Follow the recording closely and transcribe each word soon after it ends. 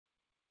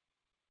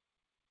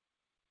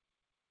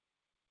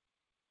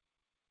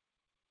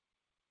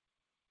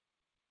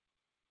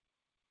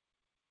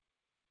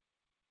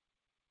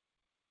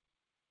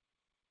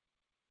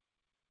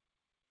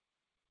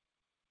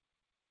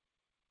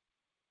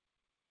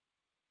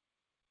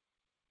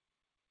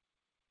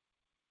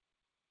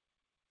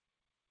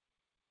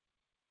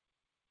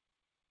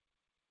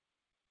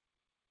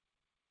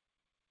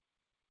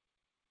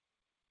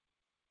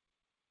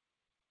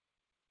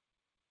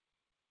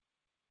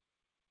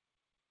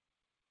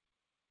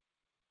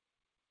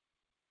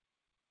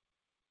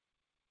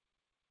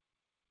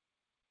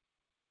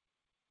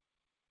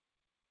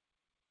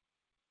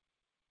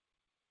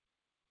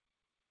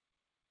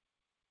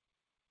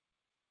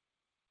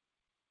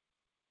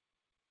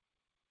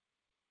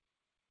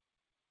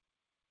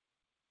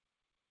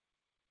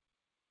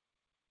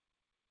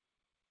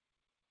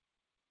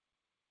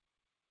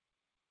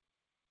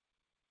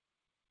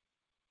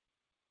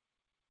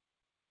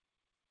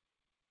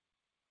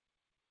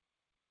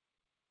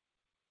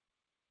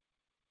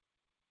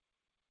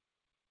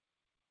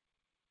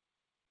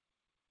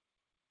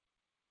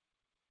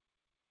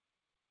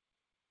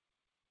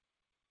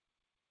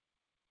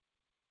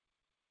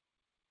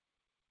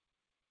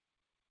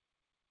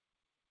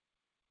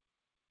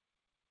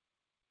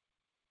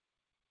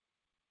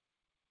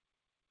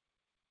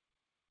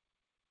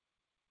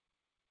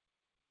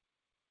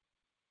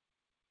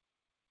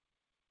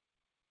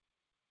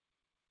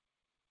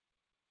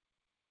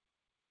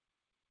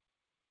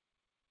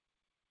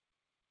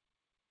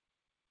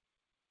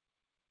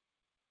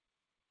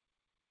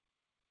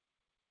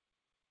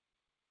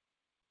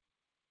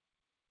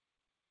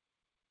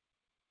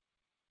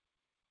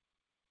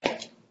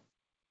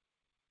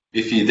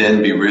If ye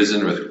then be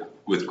risen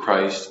with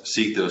Christ,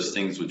 seek those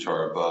things which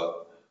are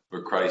above,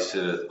 where Christ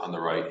sitteth on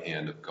the right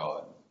hand of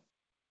God.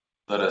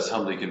 Let us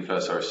humbly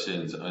confess our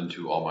sins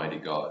unto Almighty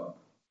God.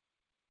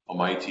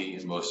 Almighty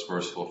and most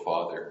merciful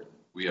Father,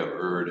 we have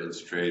erred and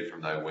strayed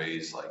from thy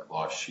ways like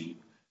lost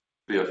sheep.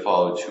 We have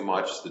followed too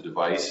much the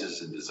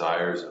devices and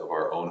desires of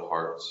our own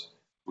hearts.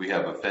 We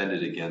have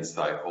offended against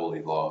thy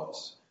holy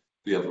laws.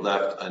 We have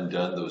left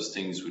undone those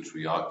things which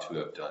we ought to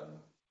have done,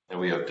 and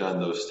we have done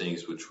those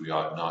things which we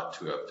ought not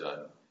to have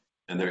done,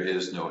 and there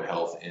is no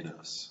health in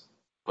us.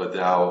 But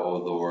thou, O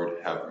Lord,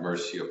 have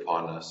mercy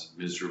upon us,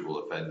 miserable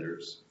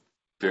offenders.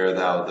 Bear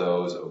thou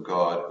those, O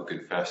God, who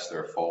confess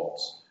their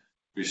faults.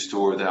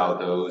 Restore thou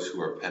those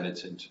who are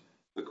penitent,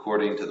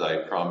 according to thy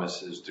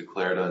promises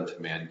declared unto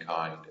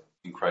mankind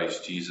in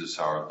Christ Jesus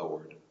our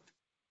Lord.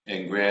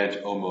 And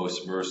grant, O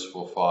most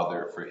merciful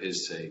Father, for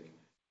his sake,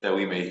 that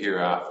we may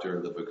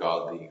hereafter live a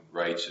godly,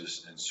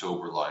 righteous, and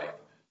sober life,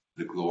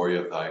 to the glory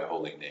of thy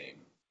holy name.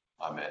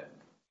 Amen.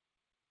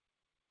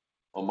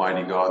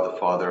 Almighty God, the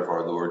Father of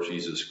our Lord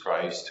Jesus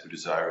Christ, who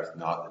desireth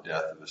not the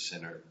death of a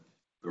sinner,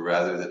 but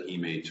rather that he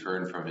may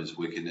turn from his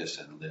wickedness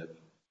and live,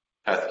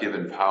 hath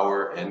given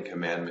power and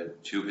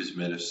commandment to his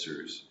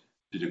ministers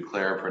to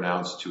declare and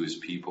pronounce to his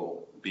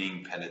people,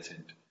 being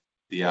penitent,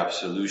 the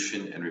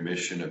absolution and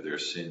remission of their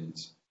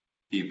sins.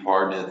 He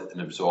pardoneth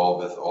and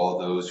absolveth all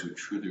those who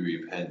truly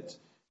repent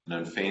and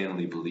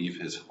unfeignedly believe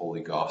his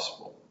holy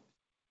gospel.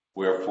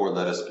 Wherefore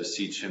let us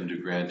beseech him to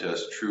grant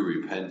us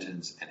true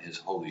repentance and his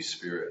Holy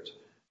Spirit,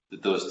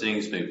 that those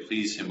things may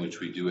please him which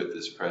we do at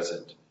this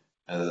present,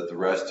 and that the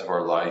rest of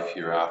our life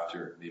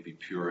hereafter may be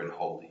pure and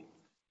holy,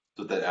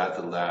 so that at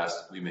the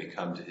last we may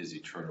come to his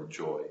eternal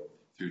joy,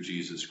 through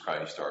Jesus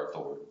Christ our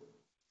Lord.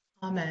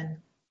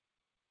 Amen.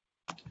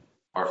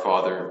 Our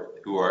Father,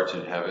 who art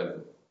in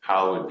heaven,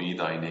 hallowed be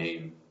thy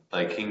name.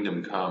 Thy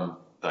kingdom come,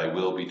 thy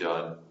will be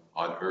done,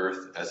 on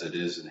earth as it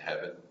is in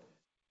heaven.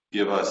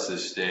 Give us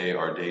this day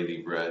our daily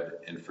bread,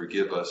 and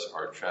forgive us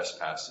our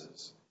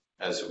trespasses,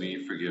 as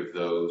we forgive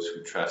those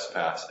who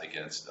trespass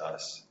against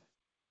us.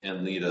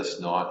 And lead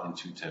us not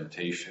into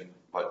temptation,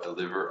 but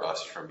deliver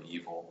us from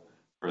evil.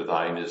 For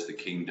thine is the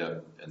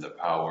kingdom, and the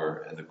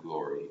power, and the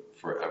glory,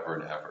 forever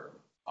and ever.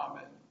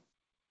 Amen.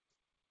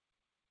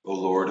 O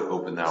Lord,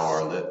 open thou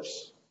our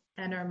lips,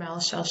 And our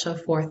mouth shall show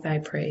forth thy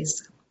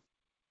praise.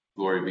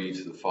 Glory be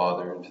to the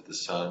Father, and to the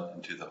Son,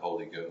 and to the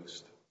Holy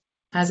Ghost.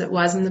 As it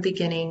was in the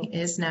beginning,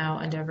 is now,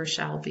 and ever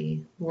shall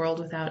be, world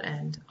without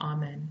end.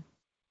 Amen.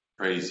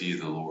 Praise ye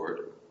the Lord.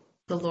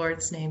 The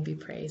Lord's name be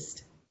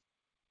praised.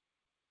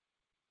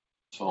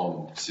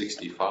 Psalm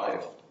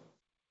 65,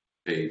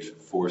 page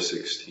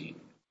 416.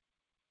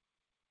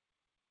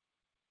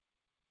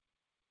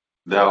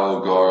 Thou, O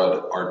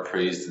God, art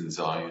praised in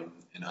Zion,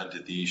 and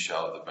unto thee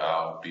shall the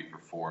vow be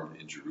performed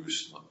in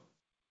Jerusalem.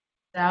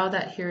 Thou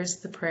that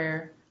hearest the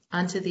prayer,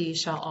 unto thee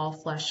shall all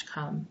flesh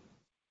come.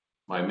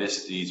 My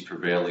misdeeds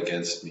prevail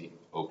against me.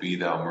 O be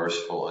thou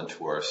merciful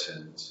unto our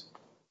sins.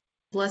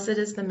 Blessed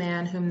is the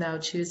man whom thou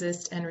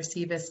choosest and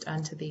receivest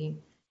unto thee.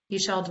 He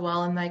shall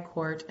dwell in thy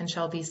court, and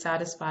shall be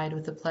satisfied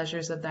with the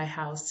pleasures of thy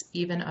house,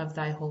 even of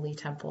thy holy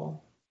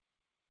temple.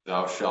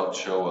 Thou shalt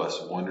show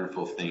us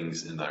wonderful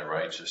things in thy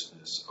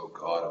righteousness, O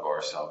God of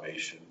our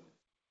salvation.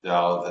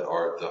 Thou that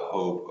art the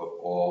hope of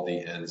all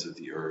the ends of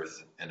the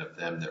earth, and of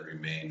them that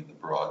remain in the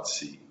broad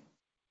sea.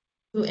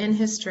 Who in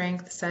his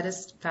strength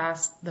settest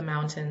fast the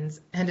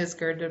mountains, and is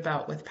girded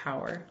about with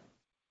power.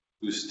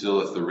 Who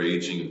stilleth the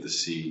raging of the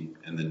sea,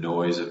 and the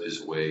noise of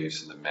his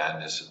waves, and the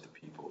madness of the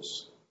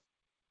peoples.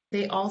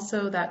 They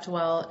also that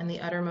dwell in the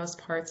uttermost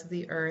parts of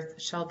the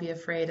earth shall be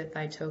afraid at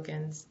thy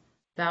tokens,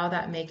 thou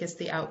that makest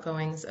the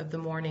outgoings of the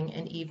morning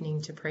and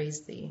evening to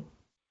praise thee.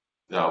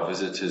 Thou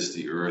visitest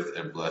the earth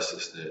and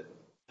blessest it,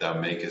 thou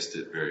makest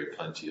it very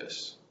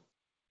plenteous.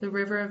 The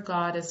river of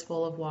God is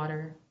full of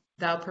water.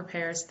 Thou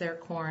preparest their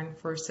corn,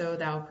 for so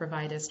thou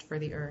providest for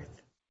the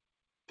earth.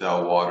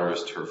 Thou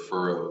waterest her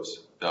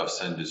furrows, thou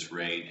sendest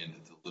rain into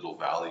the little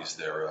valleys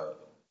thereof.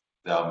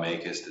 Thou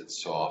makest it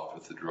soft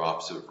with the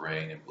drops of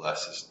rain, and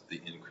blessest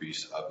the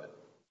increase of it.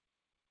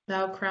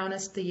 Thou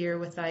crownest the year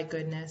with thy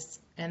goodness,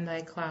 and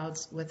thy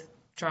clouds with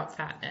drop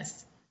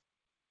fatness.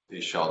 They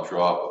shall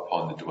drop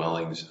upon the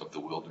dwellings of the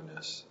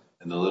wilderness,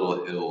 and the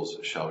little hills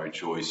shall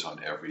rejoice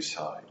on every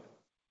side.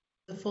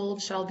 The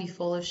fold shall be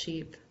full of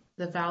sheep.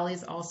 The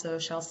valleys also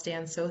shall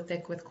stand so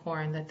thick with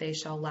corn that they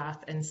shall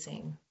laugh and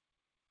sing.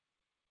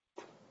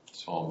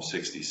 Psalm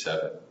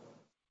 67.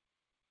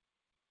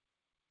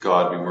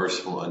 God, be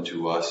merciful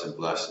unto us and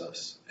bless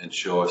us, and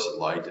show us the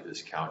light of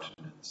his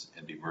countenance,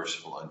 and be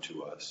merciful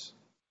unto us.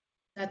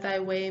 That thy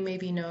way may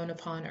be known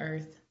upon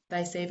earth,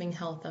 thy saving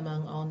health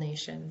among all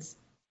nations.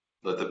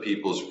 Let the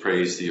peoples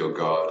praise thee, O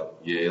God,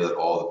 yea, let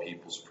all the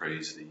peoples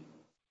praise thee.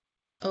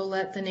 O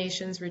let the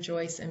nations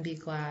rejoice and be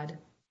glad,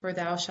 for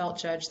thou shalt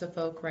judge the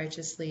folk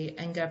righteously,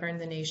 and govern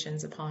the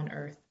nations upon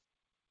earth.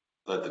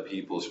 Let the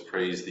peoples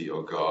praise thee,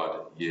 O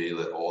God, yea,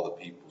 let all the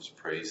peoples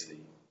praise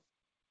thee.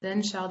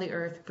 Then shall the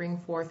earth bring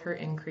forth her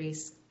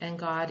increase, and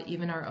God,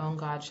 even our own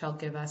God, shall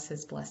give us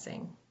his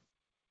blessing.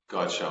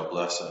 God shall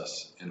bless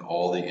us, and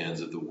all the ends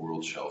of the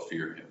world shall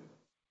fear him.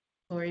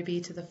 Glory be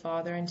to the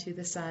Father, and to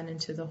the Son, and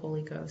to the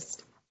Holy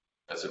Ghost.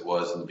 As it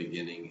was in the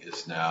beginning,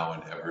 is now,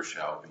 and ever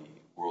shall be,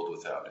 world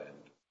without end.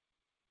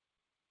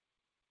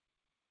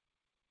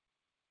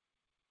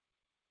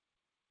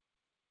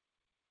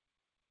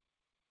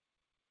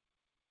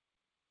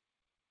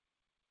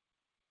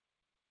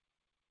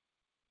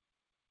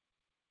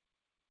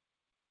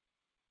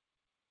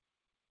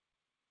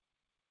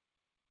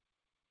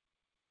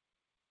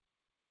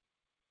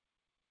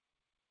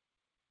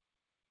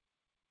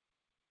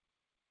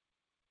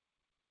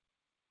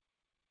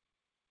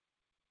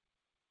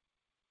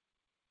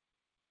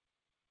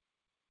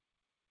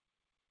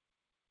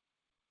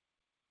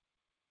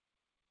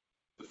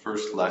 The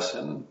first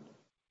lesson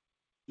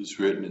is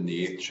written in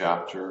the 8th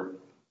chapter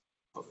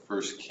of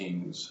 1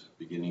 Kings,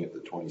 beginning at the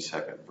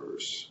 22nd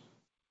verse.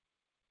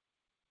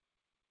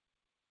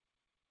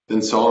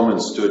 Then Solomon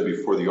stood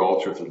before the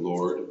altar of the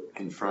Lord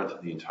in front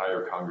of the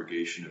entire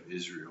congregation of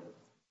Israel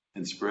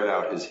and spread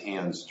out his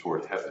hands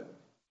toward heaven.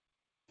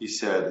 He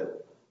said,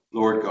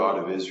 Lord God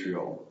of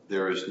Israel,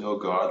 there is no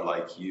God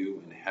like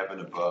you in heaven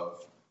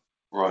above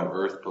or on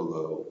earth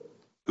below,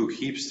 who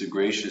keeps the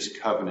gracious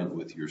covenant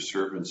with your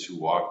servants who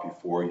walk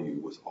before you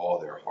with all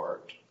their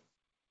heart.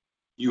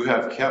 You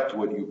have kept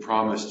what you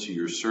promised to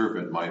your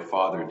servant, my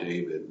father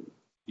David.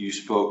 You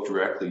spoke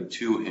directly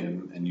to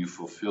him, and you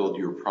fulfilled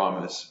your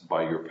promise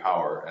by your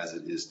power as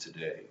it is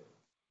today.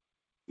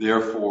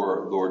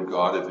 Therefore, Lord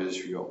God of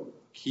Israel,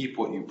 keep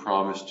what you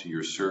promised to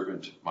your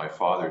servant, my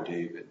father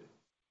David.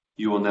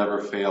 You will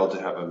never fail to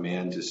have a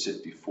man to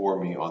sit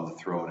before me on the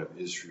throne of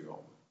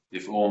Israel,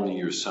 if only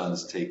your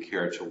sons take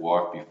care to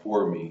walk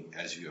before me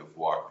as you have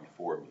walked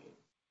before me.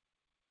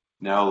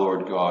 Now,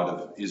 Lord God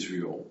of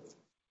Israel,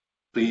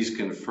 please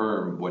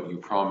confirm what you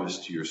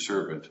promised to your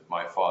servant,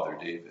 my father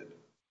David.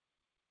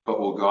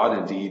 But will God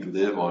indeed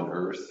live on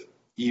earth?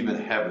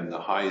 Even heaven, the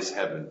highest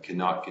heaven,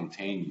 cannot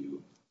contain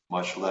you,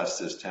 much less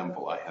this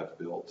temple I have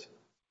built.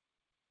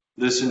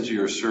 Listen to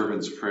your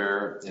servant's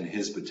prayer and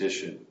his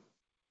petition,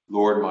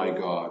 Lord my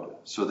God,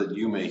 so that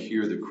you may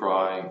hear the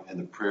cry and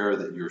the prayer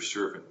that your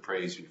servant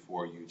prays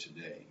before you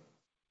today,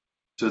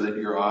 so that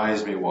your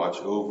eyes may watch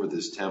over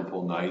this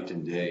temple night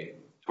and day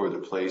toward the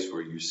place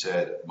where you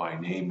said, my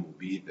name will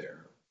be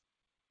there,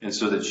 and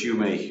so that you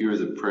may hear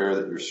the prayer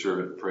that your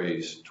servant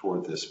prays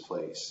toward this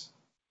place.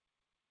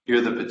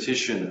 Hear the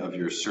petition of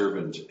your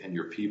servant and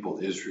your people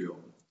Israel,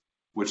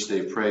 which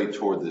they pray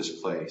toward this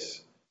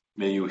place.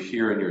 May you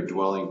hear in your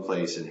dwelling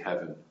place in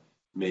heaven.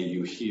 May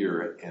you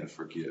hear and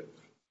forgive.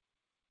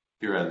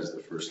 Here ends the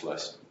first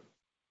lesson.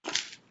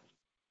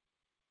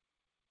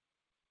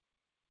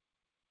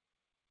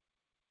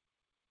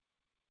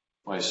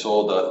 My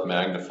soul doth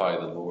magnify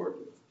the Lord,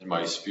 and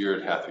my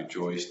spirit hath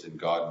rejoiced in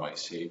God my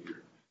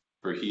Saviour,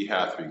 for he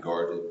hath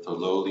regarded the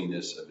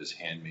lowliness of his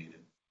handmaiden.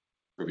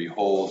 For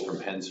behold,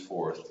 from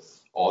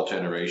henceforth all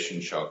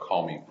generations shall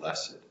call me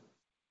blessed.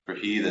 For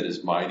he that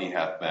is mighty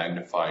hath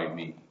magnified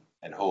me,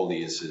 and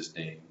holy is his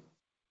name.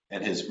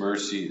 And his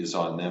mercy is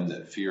on them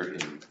that fear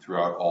him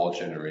throughout all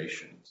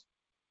generations.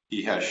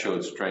 He hath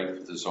showed strength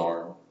with his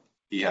arm.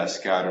 He hath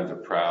scattered the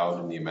proud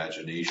in the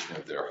imagination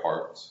of their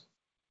hearts.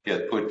 He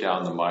hath put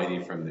down the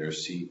mighty from their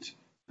seat,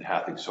 and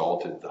hath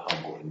exalted the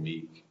humble and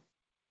meek.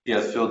 He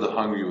hath filled the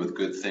hungry with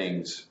good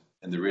things,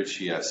 and the rich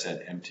he hath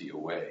sent empty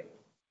away.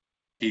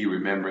 He,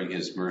 remembering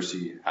his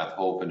mercy, hath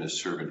hope in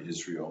his servant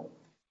Israel,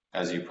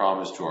 as he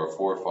promised to our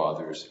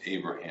forefathers,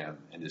 Abraham,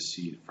 and his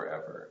seed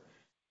forever.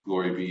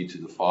 Glory be to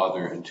the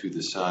Father, and to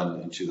the Son,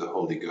 and to the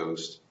Holy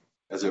Ghost,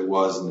 as it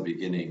was in the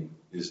beginning,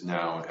 is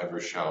now, and ever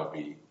shall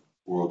be,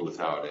 world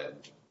without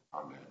end.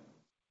 Amen.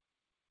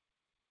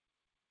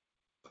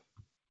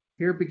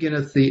 Here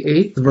beginneth the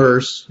 8th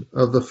verse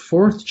of the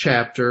 4th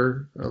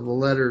chapter of the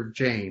letter of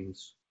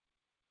James.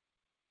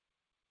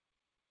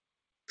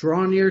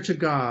 Draw near to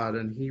God,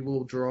 and he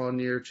will draw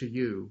near to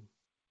you.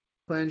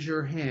 Cleanse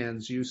your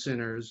hands, you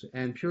sinners,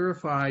 and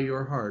purify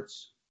your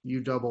hearts,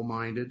 you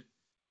double-minded.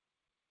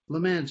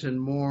 Lament and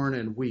mourn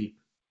and weep.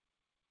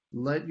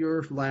 Let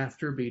your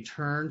laughter be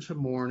turned to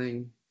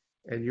mourning,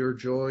 and your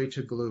joy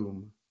to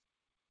gloom.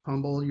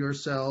 Humble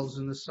yourselves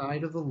in the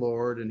sight of the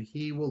Lord, and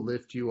he will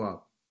lift you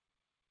up.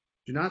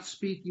 Do not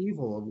speak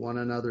evil of one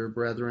another,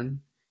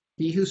 brethren.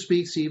 He who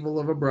speaks evil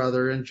of a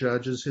brother and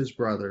judges his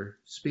brother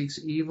speaks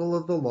evil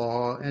of the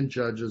law and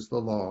judges the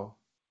law.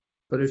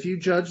 But if you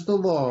judge the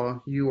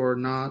law, you are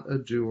not a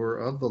doer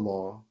of the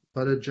law,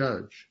 but a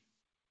judge.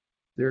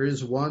 There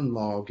is one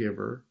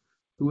lawgiver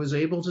who is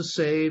able to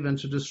save and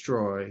to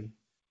destroy.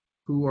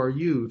 Who are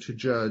you to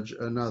judge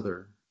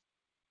another?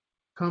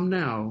 Come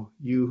now,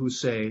 you who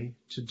say,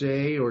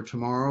 today or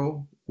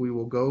tomorrow we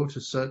will go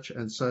to such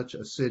and such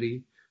a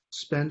city,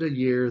 spend a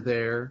year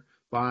there,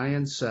 buy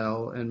and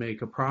sell, and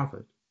make a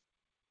profit.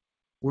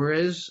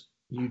 Whereas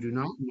you do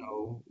not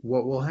know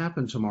what will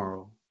happen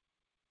tomorrow.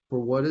 For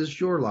what is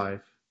your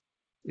life?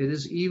 It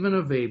is even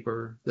a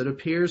vapor that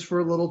appears for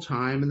a little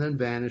time and then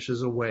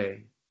vanishes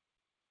away.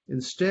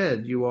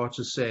 Instead, you ought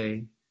to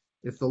say,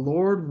 if the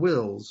Lord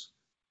wills,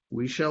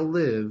 We shall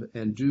live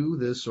and do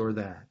this or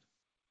that.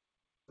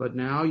 But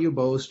now you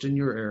boast in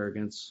your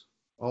arrogance.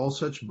 All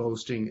such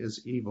boasting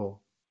is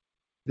evil.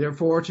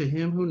 Therefore, to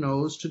him who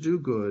knows to do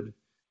good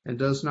and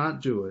does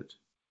not do it,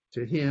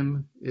 to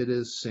him it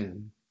is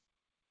sin.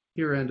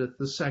 Here endeth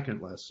the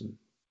second lesson.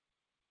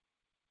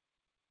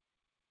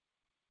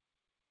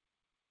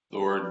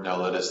 Lord,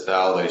 now lettest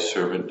thou thy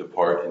servant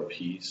depart in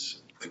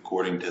peace,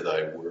 according to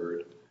thy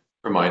word.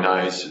 For mine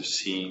eyes have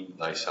seen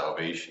thy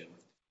salvation,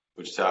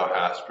 which thou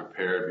hast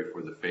prepared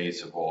before the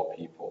face of all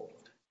people,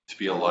 to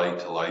be a light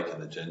to lighten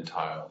the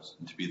Gentiles,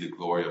 and to be the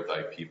glory of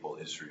thy people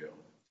Israel.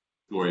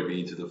 Glory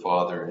be to the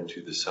Father, and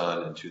to the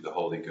Son, and to the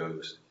Holy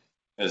Ghost,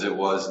 as it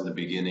was in the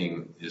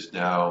beginning, is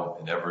now,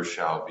 and ever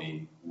shall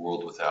be,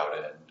 world without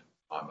end.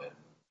 Amen.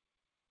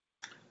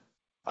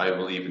 I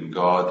believe in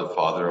God, the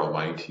Father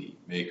Almighty,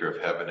 maker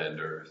of heaven and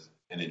earth,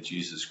 and in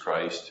Jesus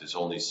Christ, his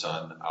only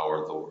Son,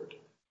 our Lord,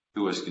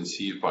 who was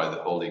conceived by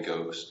the Holy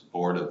Ghost,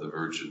 born of the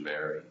Virgin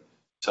Mary,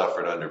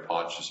 suffered under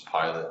Pontius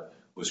Pilate,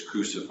 was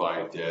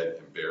crucified, dead,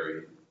 and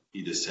buried.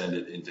 He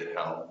descended into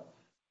hell.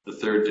 The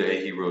third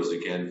day he rose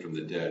again from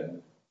the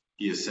dead.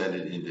 He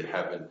ascended into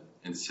heaven,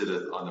 and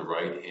sitteth on the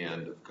right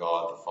hand of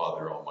God the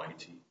Father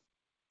Almighty.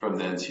 From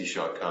thence he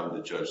shall come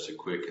to judge the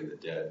quick and the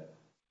dead.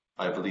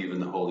 I believe in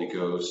the Holy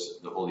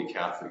Ghost, the Holy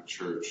Catholic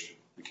Church,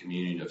 the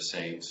communion of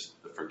saints,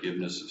 the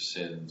forgiveness of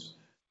sins,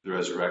 the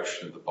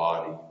resurrection of the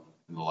body,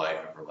 and the life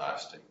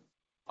everlasting.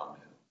 Amen.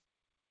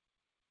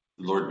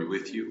 The Lord be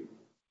with you.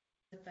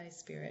 With thy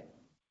spirit.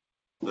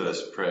 Let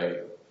us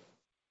pray.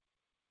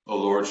 O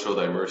Lord, show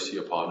thy mercy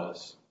upon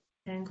us.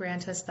 And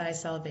grant us thy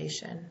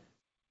salvation.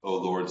 O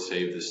Lord,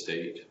 save the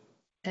state.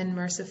 And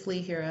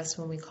mercifully hear us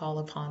when we call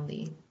upon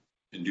thee.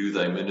 Endue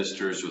thy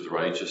ministers with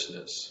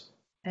righteousness.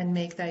 And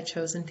make thy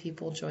chosen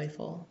people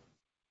joyful.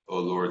 O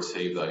Lord,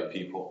 save thy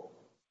people.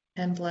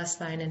 And bless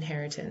thine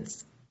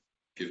inheritance.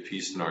 Give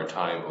peace in our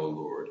time, O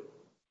Lord.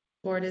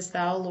 For it is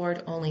thou,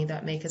 Lord, only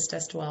that makest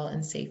us dwell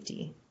in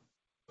safety.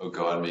 O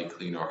God, make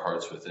clean our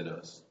hearts within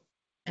us.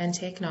 And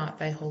take not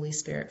thy Holy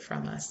Spirit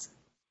from us.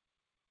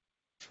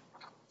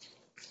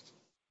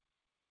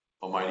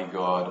 Almighty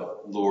God,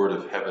 Lord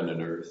of heaven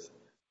and earth,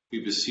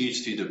 we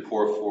beseech thee to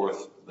pour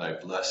forth thy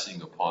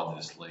blessing upon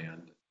this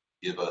land.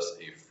 Give us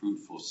a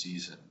fruitful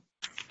season,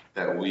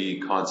 that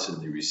we,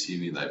 constantly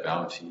receiving thy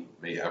bounty,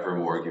 may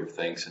evermore give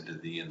thanks unto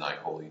thee in thy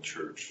holy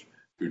church,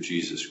 through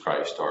Jesus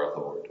Christ our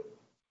Lord.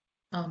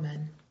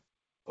 Amen.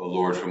 O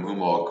Lord, from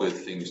whom all good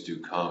things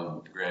do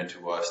come, grant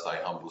to us, thy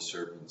humble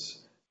servants,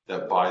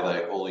 that by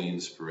thy holy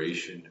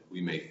inspiration we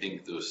may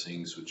think those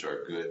things which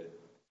are good,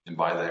 and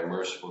by thy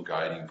merciful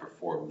guiding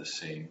perform the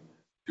same,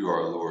 through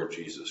our Lord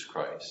Jesus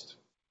Christ.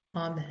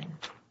 Amen.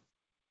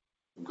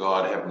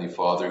 God, Heavenly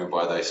Father, who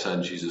by thy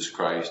Son Jesus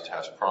Christ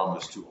hast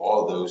promised to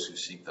all those who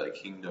seek thy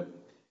kingdom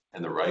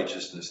and the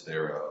righteousness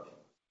thereof,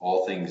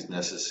 all things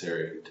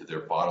necessary to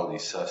their bodily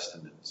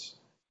sustenance,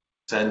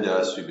 send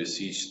us, we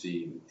beseech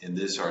thee, in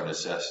this our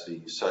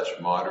necessity, such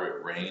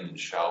moderate rain and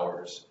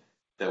showers,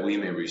 that we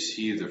may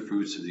receive the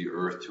fruits of the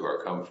earth to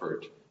our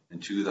comfort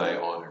and to thy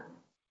honor,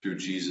 through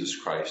Jesus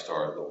Christ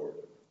our Lord.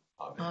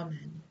 Amen.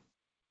 Amen.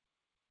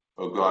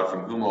 O God,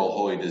 from whom all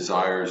holy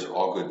desires,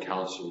 all good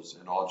counsels,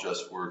 and all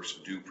just works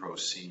do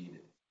proceed,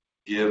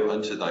 give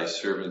unto thy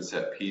servants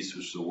that peace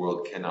which the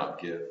world cannot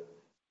give,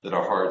 that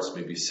our hearts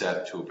may be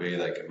set to obey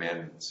thy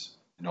commandments,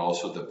 and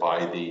also that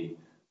by thee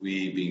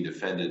we, being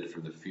defended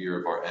from the fear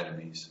of our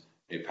enemies,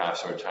 may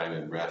pass our time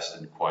in rest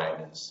and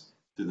quietness,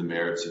 through the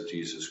merits of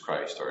Jesus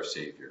Christ our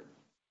Savior.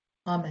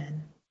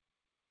 Amen.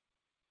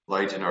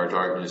 Lighten our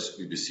darkness,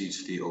 we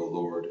beseech thee, O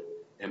Lord,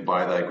 and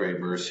by thy great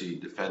mercy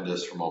defend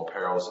us from all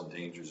perils and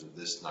dangers of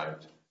this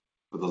night,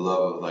 for the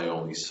love of thy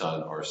only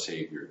Son, our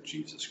Savior,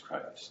 Jesus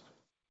Christ.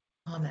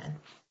 Amen.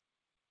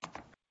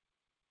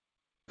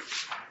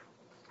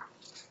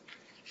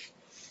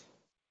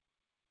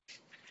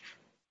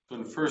 So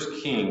in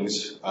 1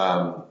 Kings,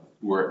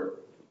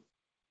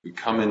 we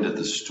come into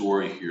the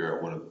story here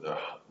at one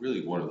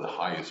of the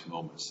highest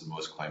moments, the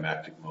most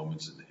climactic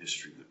moments in the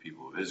history of the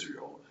people of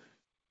Israel.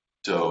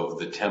 So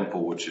the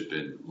temple, which had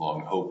been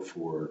long hoped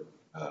for,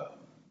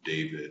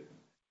 David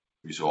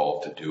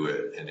resolved to do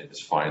it, and it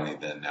has finally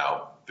then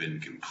now been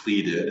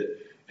completed,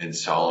 and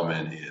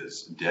Solomon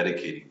is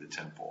dedicating the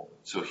temple.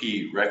 So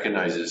he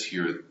recognizes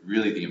here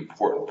really the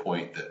important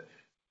point that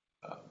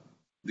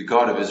the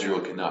God of Israel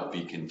cannot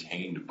be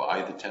contained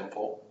by the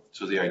temple.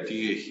 So the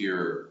idea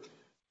here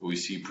we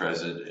see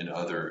present in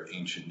other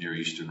ancient Near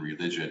Eastern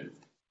religion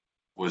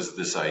was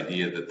this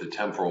idea that the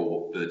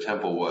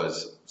temple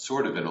was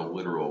sort of in a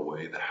literal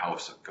way the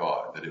house of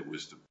God, that it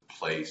was the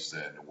place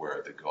then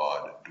where the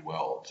God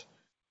dwelt.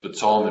 But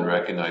Solomon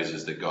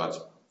recognizes that God's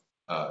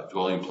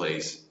dwelling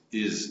place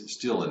is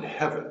still in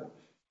heaven,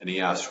 and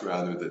he asks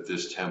rather that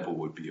this temple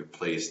would be a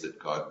place that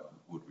God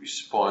would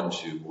respond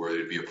to, where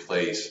it'd be a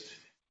place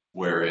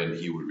wherein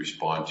he would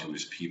respond to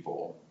his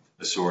people,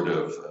 a sort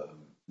of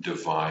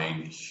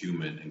divine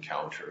human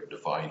encounter, a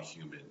divine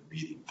human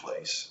meeting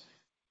place.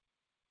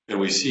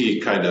 And we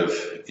see kind of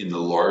in the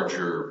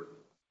larger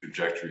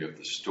trajectory of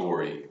the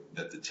story,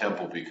 that the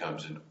temple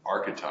becomes an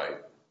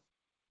archetype,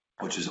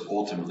 which is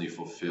ultimately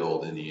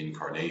fulfilled in the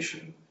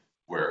incarnation,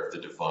 where the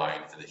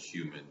divine and the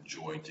human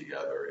join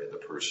together in the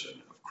person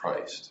of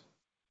Christ.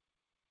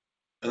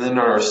 And then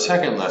our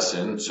second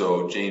lesson,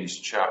 so James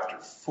chapter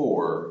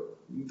 4,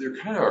 there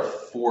kind of are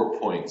 4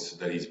 points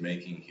that he's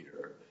making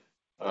here.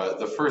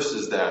 The first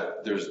is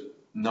that there's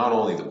not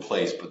only the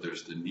place, but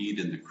there's the need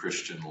in the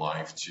Christian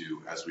life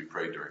to, as we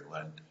pray during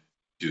Lent,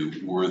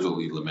 to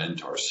worthily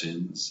lament our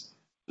sins.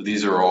 So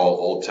these are all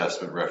Old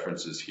Testament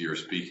references here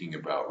speaking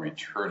about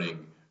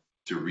returning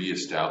to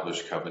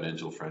reestablish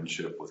covenantal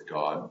friendship with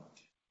God.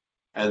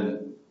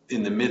 And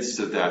in the midst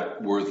of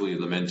that worthily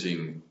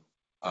lamenting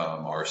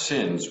our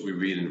sins, we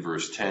read in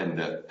verse 10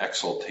 that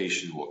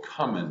exaltation will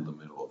come in the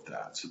middle of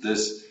that. So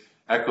this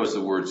echoes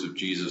the words of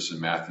Jesus in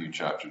Matthew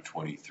chapter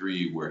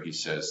 23, where he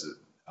says that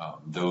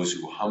those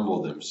who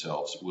humble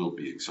themselves will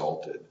be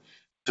exalted.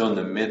 So in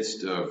the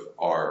midst of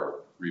our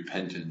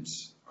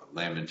repentance, our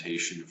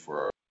lamentation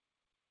for our,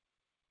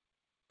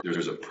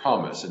 there's a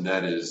promise, and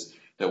that is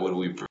that when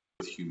we pray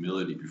with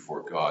humility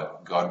before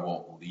God, God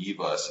won't leave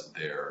us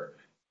there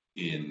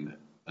in,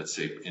 let's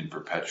say, in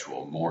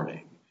perpetual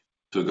mourning.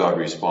 So God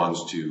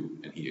responds to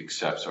and he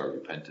accepts our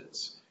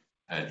repentance.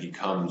 And he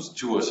comes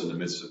to us in the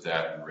midst of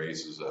that and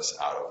raises us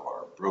out of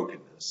our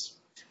brokenness.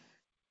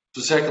 So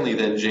secondly,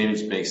 then,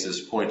 James makes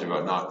this point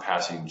about not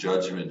passing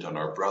judgment on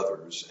our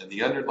brothers. And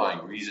the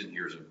underlying reason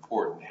here is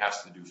important. It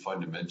has to do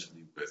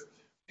fundamentally with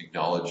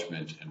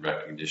acknowledgement and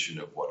recognition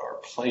of what our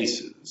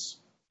place is.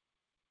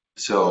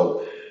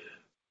 So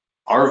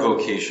our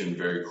vocation,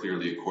 very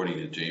clearly, according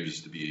to James,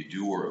 is to be a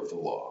doer of the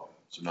law.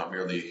 So not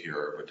merely a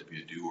hearer, but to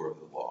be a doer of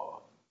the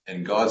law.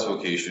 And God's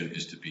vocation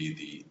is to be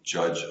the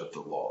judge of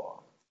the law.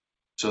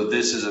 So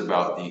this is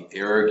about the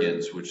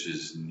arrogance which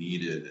is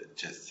needed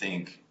to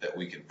think that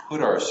we can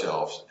put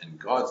ourselves in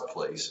God's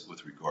place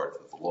with regard to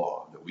the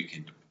law, that we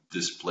can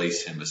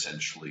displace him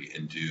essentially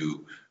and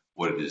do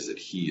what it is that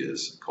he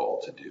is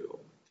called to do.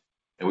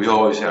 And we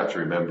always have to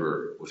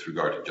remember with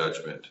regard to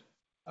judgment,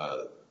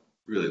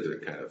 really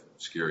the kind of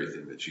scary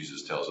thing that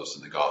Jesus tells us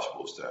in the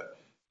Gospels, that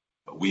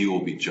we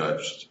will be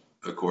judged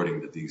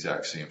according to the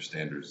exact same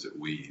standards that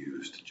we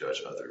use to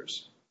judge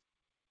others.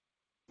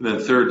 And then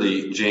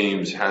thirdly,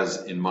 James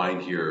has in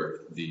mind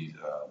here the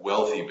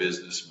wealthy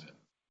businessmen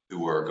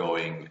who are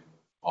going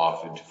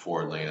off into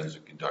foreign lands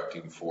and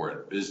conducting foreign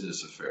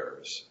business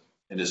affairs.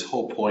 And his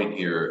whole point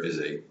here is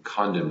a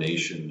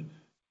condemnation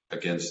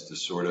against the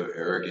sort of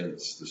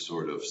arrogance, the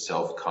sort of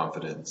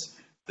self-confidence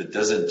that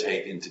doesn't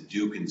take into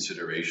due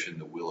consideration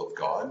the will of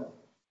God.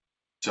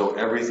 So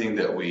everything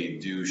that we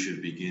do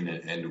should begin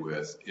and end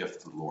with,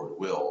 if the Lord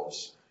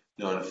wills.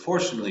 Now,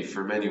 unfortunately,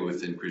 for many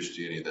within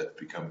Christianity, that's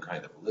become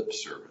kind of lip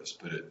service,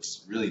 but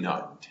it's really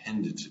not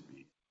intended to be.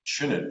 It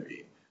shouldn't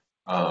be.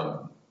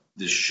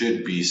 This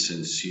should be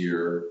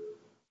sincere,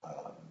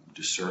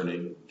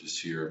 discerning,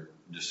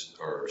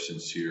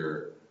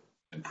 sincere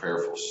and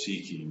prayerful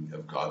seeking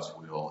of God's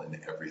will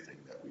in everything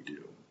that we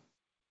do.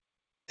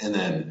 And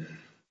then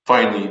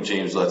finally,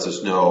 James lets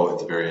us know at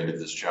the very end of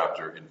this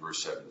chapter in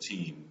verse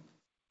 17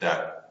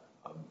 that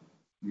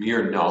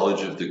mere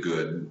knowledge of the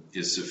good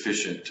is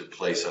sufficient to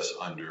place us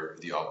under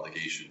the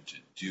obligation to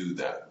do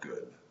that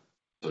good.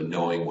 So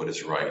knowing what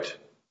is right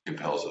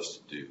compels us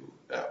to do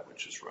that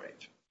which is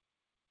right.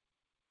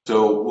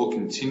 So we'll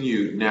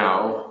continue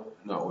now,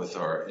 not with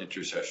our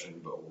intercession,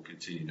 but we'll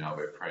continue now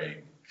by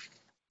praying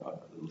the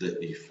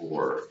litany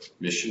for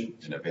mission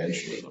and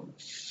evangelism.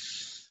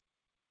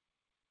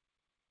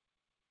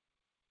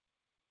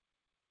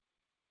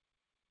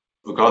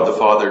 O God the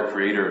Father,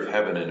 creator of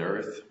heaven and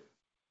earth,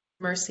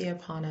 Mercy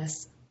upon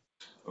us.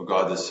 O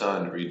God the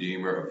Son,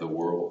 Redeemer of the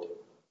world,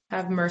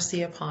 Have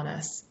mercy upon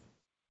us.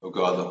 O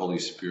God the Holy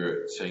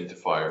Spirit,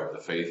 Sanctifier of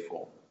the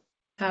faithful,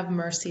 Have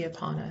mercy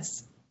upon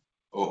us.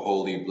 O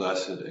Holy,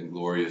 Blessed, and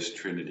Glorious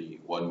Trinity,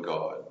 one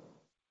God,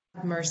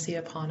 Have mercy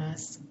upon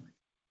us.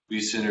 we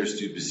sinners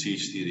do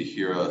beseech thee to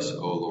hear us,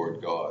 O Lord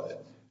God,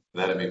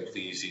 that it may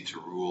please thee to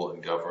rule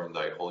and govern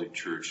thy holy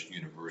church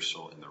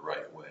universal in the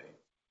right way.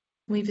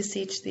 We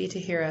beseech thee to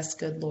hear us,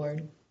 good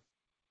Lord.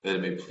 That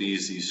it may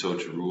please thee so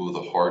to rule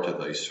the heart of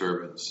thy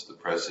servants, the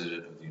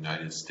President of the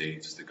United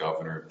States, the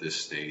Governor of this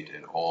state,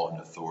 and all in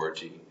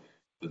authority,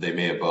 that they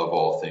may above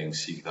all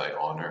things seek thy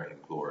honor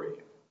and glory.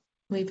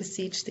 We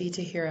beseech thee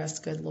to hear us,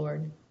 good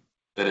Lord.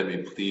 That it may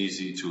please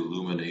thee to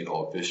illuminate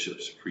all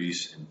bishops,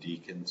 priests, and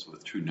deacons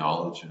with true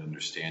knowledge and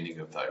understanding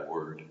of thy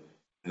word,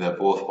 and that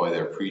both by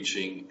their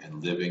preaching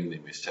and living they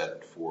may set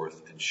it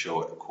forth and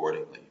show it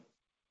accordingly.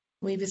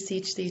 We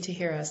beseech thee to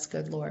hear us,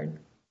 good Lord.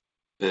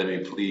 That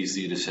it may please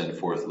thee to send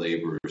forth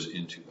laborers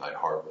into thy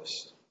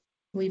harvest.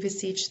 We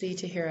beseech thee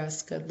to hear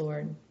us, good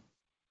Lord.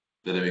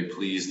 That it may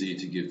please thee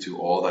to give to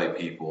all thy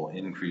people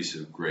increase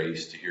of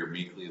grace, to hear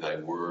meekly thy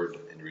word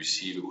and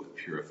receive it with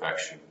pure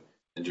affection,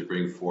 and to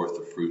bring forth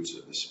the fruits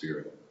of the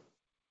Spirit.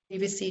 We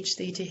beseech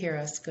thee to hear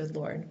us, good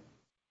Lord.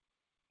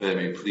 That it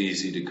may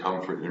please thee to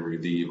comfort and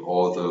relieve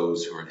all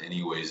those who are in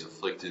any ways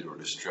afflicted or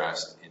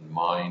distressed in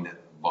mind,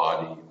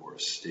 body, or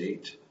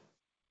estate.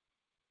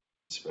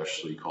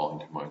 especially calling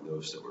to mind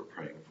those that we're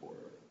praying for.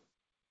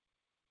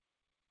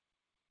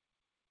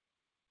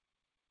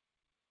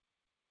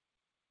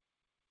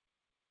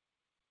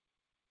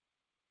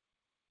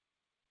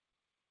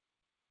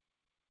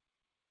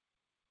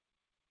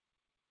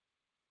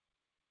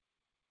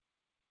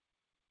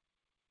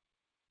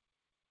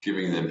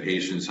 Giving them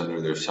patience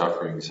under their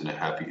sufferings and a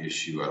happy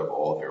issue out of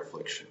all their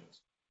afflictions.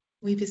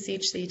 We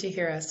beseech thee to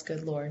hear us,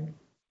 good Lord.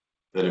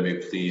 That it may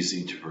please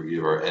thee to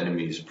forgive our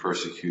enemies,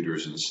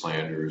 persecutors, and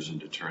slanderers,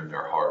 and to turn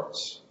their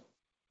hearts.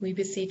 We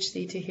beseech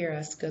thee to hear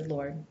us, good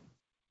Lord.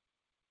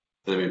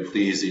 That it may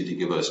please thee to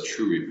give us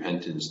true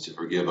repentance, to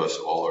forgive us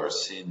all our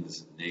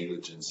sins and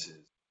negligences.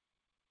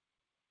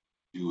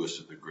 Do us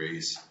of the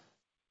grace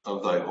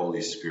of thy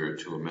Holy Spirit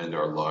to amend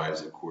our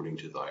lives according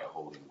to thy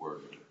holy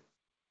word.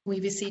 We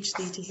beseech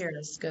thee to hear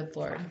us, good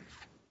Lord.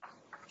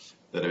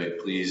 That it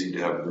may please thee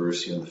to have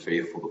mercy on the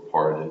faithful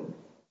departed,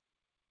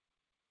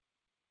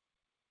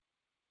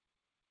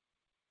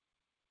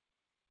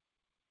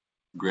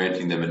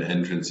 granting them an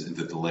entrance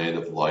into the land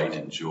of light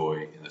and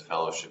joy in the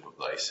fellowship of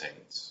thy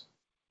saints.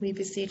 We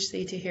beseech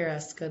thee to hear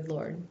us, good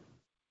Lord.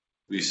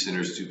 We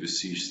sinners do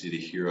beseech thee to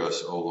hear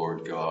us, O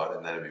Lord God,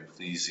 and that it may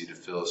please thee to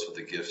fill us with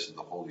the gifts of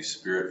the Holy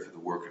Spirit for the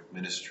work of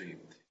ministry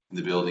and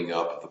the building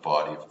up of the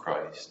body of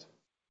Christ.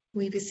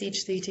 We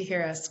beseech thee to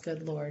hear us,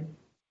 good Lord.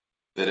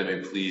 That it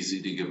may please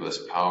thee to give us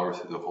power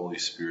through the Holy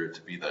Spirit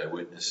to be thy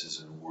witnesses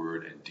in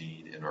word and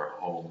deed in our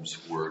homes,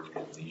 work,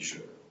 and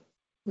leisure.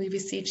 We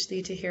beseech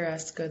thee to hear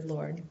us, good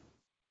Lord.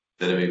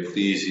 That it may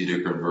please thee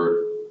to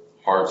convert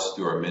hearts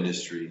through our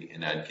ministry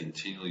and add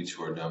continually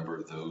to our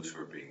number those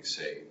who are being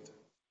saved.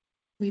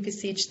 We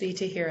beseech thee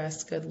to hear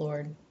us, good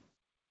Lord.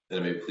 That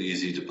it may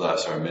please thee to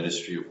bless our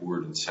ministry of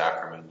word and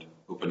sacrament,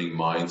 opening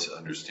minds to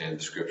understand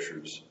the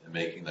Scriptures and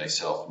making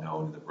thyself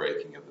known in the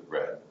breaking of the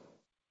bread.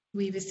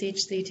 We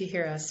beseech thee to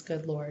hear us,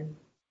 good Lord.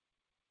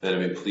 That it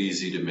may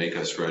please thee to make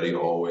us ready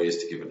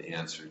always to give an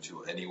answer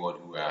to anyone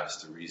who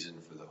asks the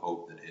reason for the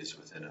hope that is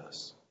within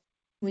us.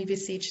 We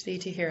beseech thee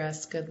to hear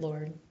us, good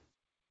Lord.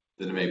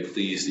 That it may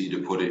please thee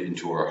to put it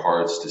into our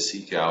hearts to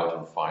seek out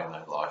and find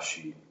thy lost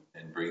sheep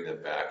and bring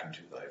them back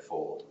into thy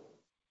fold.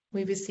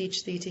 We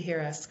beseech thee to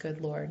hear us,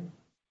 good Lord.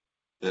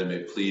 That it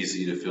may please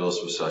thee to fill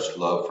us with such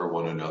love for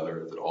one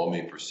another that all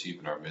may perceive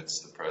in our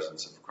midst the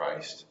presence of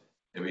Christ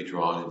and be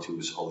drawn into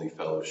his holy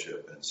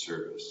fellowship and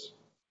service.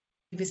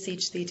 We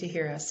beseech thee to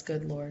hear us,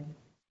 good Lord.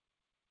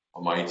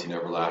 Almighty and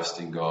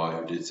everlasting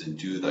God, who didst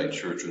endue thy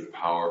church with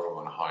power from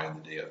on high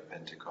on the day of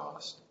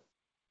Pentecost,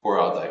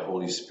 pour out thy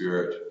Holy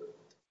Spirit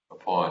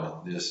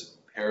upon this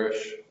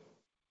parish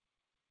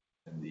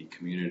and the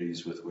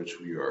communities with which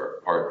we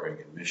are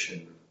partnering in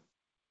mission,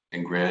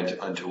 and grant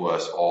unto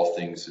us all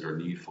things that are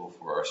needful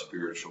for our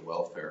spiritual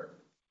welfare.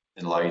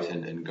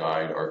 Enlighten and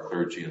guide our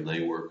clergy and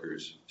lay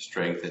workers,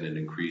 strengthen and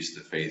increase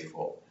the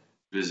faithful,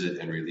 visit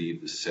and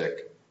relieve the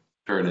sick,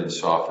 turn and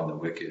soften the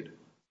wicked,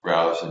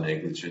 rouse the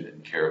negligent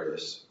and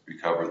careless,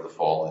 recover the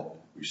fallen,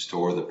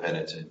 restore the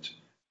penitent,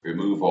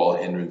 remove all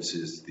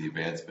hindrances to the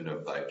advancement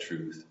of thy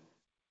truth,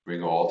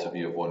 bring all to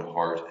be of one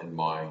heart and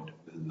mind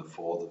within the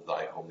fold of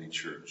thy holy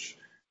church,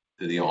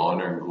 to the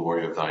honor and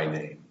glory of thy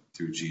name,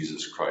 through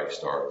Jesus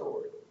Christ our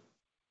Lord.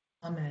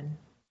 Amen.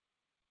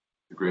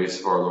 The grace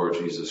of our Lord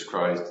Jesus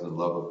Christ and the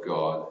love of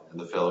God and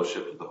the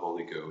fellowship of the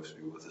Holy Ghost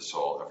be with us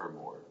all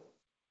evermore.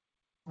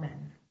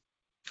 Amen.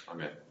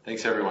 Amen.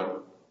 Thanks,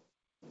 everyone.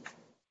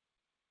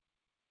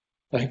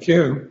 Thank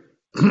you.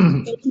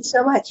 Thank you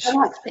so much.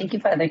 Thank you,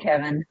 Father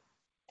Kevin.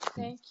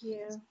 Thank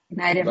you. Good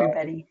night,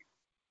 everybody.